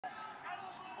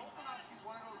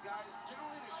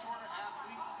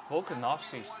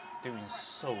Volkanovski's doing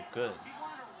so good.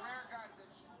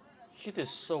 He did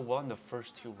so well in the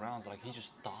first 2 rounds. Like, he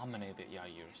just dominated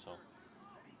Yair. So,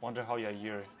 wonder how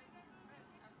Yair.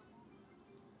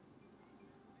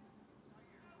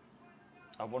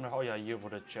 I wonder how Yair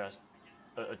would addressed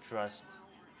the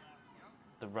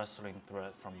wrestling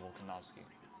threat from Volkanovski.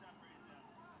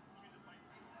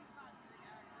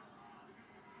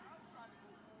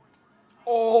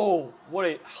 Oh,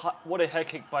 what a head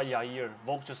kick by Yair.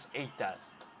 Volk just ate that.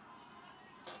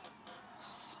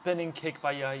 Spinning kick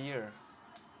by Yair.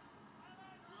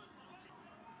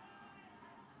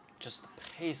 Just the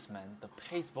pace, man. The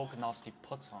pace Volkanovski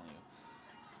puts on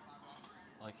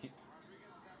you. Like, he.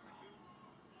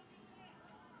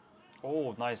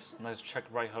 Oh, nice check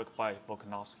right hook by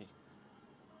Volkanovski.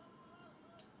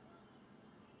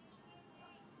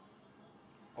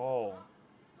 Oh,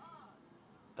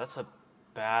 that's a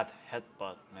bad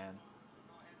headbutt, man.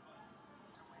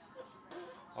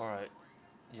 All right,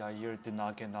 Yair did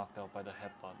not get knocked out by the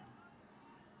headbutt.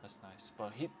 That's nice,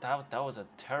 but that was a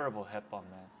terrible headbutt,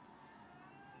 man.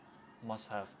 Must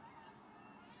have.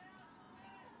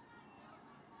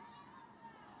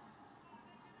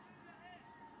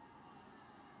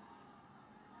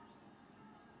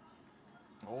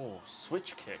 Oh,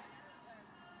 switch kick.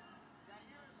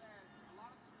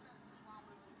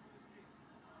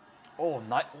 Oh,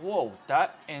 whoa,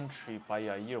 that entry by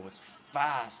Yair was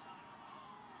fast.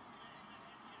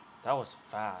 That was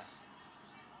fast.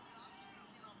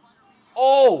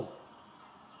 Oh!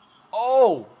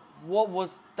 Oh! What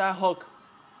was that hook?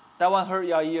 That one hurt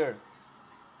Yair.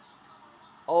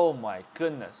 Oh my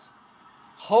goodness.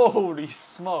 Holy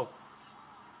smoke.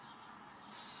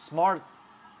 Smart.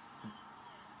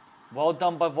 Well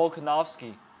done by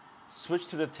Volkanovski. Switched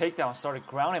to the takedown, started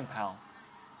ground and pound.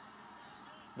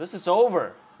 This is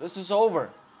over. This is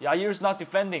over. Yair's not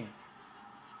defending.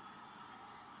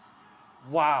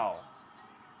 Wow.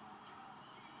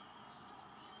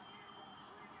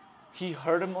 He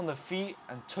hurt him on the feet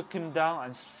and took him down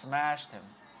and smashed him.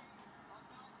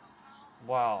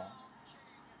 Wow.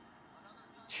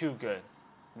 Too good.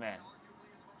 Man.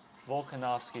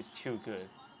 Volkanovski's too good.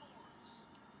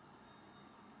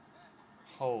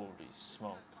 Holy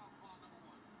smoke.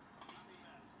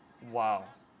 Wow.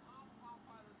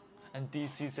 And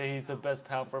DC say he's the best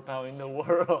pound for pound in the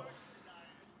world.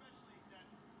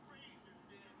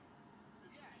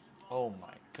 Oh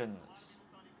my goodness.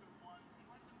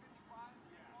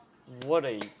 What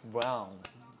a round.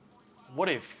 What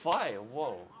a fight.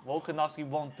 Whoa. Volkanovski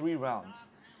won 3 rounds.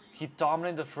 He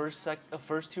dominated the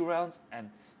first 2 rounds and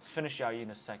finished Yair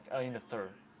in the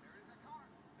third.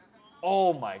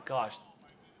 Oh my gosh.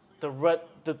 The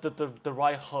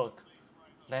right hook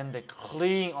landed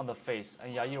clean on the face,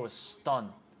 and Yair was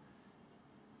stunned.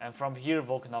 And from here,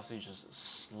 Volkanovski just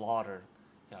slaughtered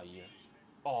Yair.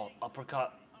 Oh,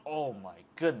 uppercut. Oh my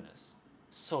goodness.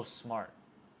 So smart.